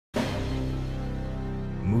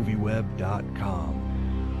MovieWeb.com.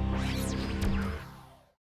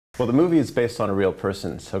 Well, the movie is based on a real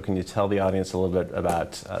person, so can you tell the audience a little bit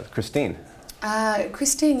about Christine?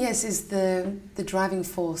 Christine, yes, is the driving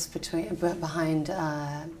force behind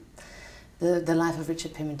the life of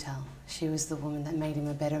Richard Pimentel. She was the woman that made him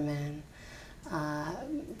a better man,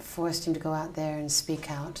 forced him to go out there and speak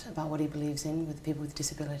out about what he believes in with people with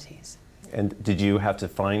disabilities. And did you have to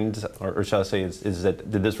find, or shall I say,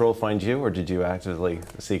 did this role find you, or did you actively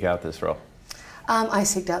seek out this role? I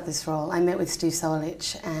seeked out this role. I met with Steve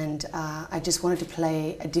Solich, and I just wanted to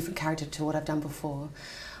play a different character to what I've done before.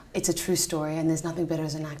 It's a true story, and there's nothing better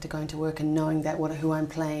as an actor going to work and knowing that who I'm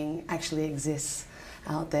playing actually exists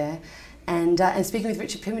out there. And speaking with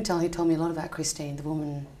Richard Pimentel, he told me a lot about Christine, the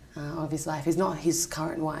woman of his life. He's not his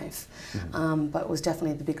current wife, but was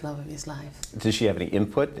definitely the big love of his life. Did she have any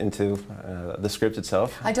input into the script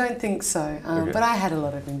itself? I don't think so, but I had a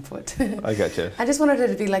lot of input. I gotcha. I just wanted her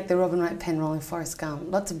to be like the Robin Wright pen rolling Forrest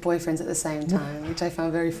Gump. Lots of boyfriends at the same time, which I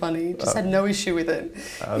found very funny. Just had no issue with it.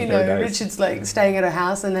 You know, nice. Richard's like staying at her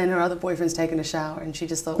house, and then her other boyfriend's taking a shower, and she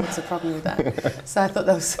just thought, what's the problem with that? So I thought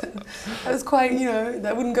that was quite, you know,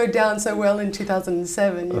 that wouldn't go down so well in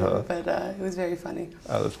 2007, you know, but it was very funny.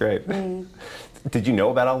 Oh, that's great. Did you know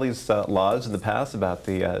about all these laws in the past about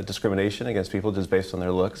the discrimination against people just based on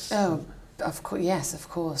their looks? Oh, of course, yes, of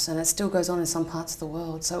course, and it still goes on in some parts of the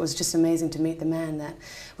world. So it was just amazing to meet the man that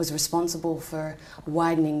was responsible for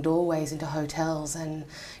widening doorways into hotels and,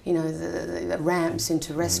 you know, the ramps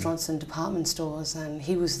into restaurants and department stores, and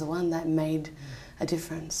he was the one that made a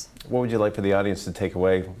difference. What would you like for the audience to take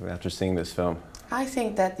away after seeing this film? I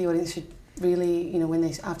think that the audience should really, you know,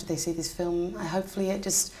 after they see this film, hopefully it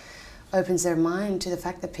just opens their mind to the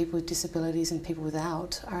fact that people with disabilities and people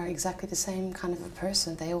without are exactly the same kind of a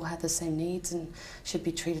person. They all have the same needs and should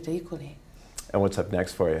be treated equally. And what's up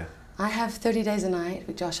next for you? I have 30 Days a Night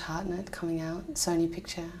with Josh Hartnett coming out, Sony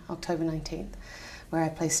Picture, October 19th, where I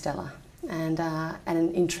play Stella. And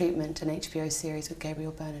In Treatment, an HBO series with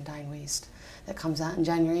Gabriel Byrne and Diane Wiest that comes out in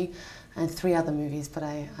January, and 3 other movies, but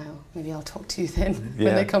maybe I'll talk to you then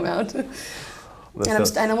when they come out.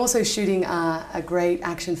 And I'm also shooting a great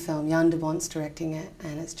action film. Jan de Bont's directing it,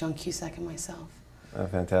 and it's John Cusack and myself. Oh,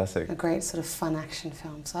 fantastic. A great sort of fun action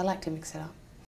film, so I like to mix it up.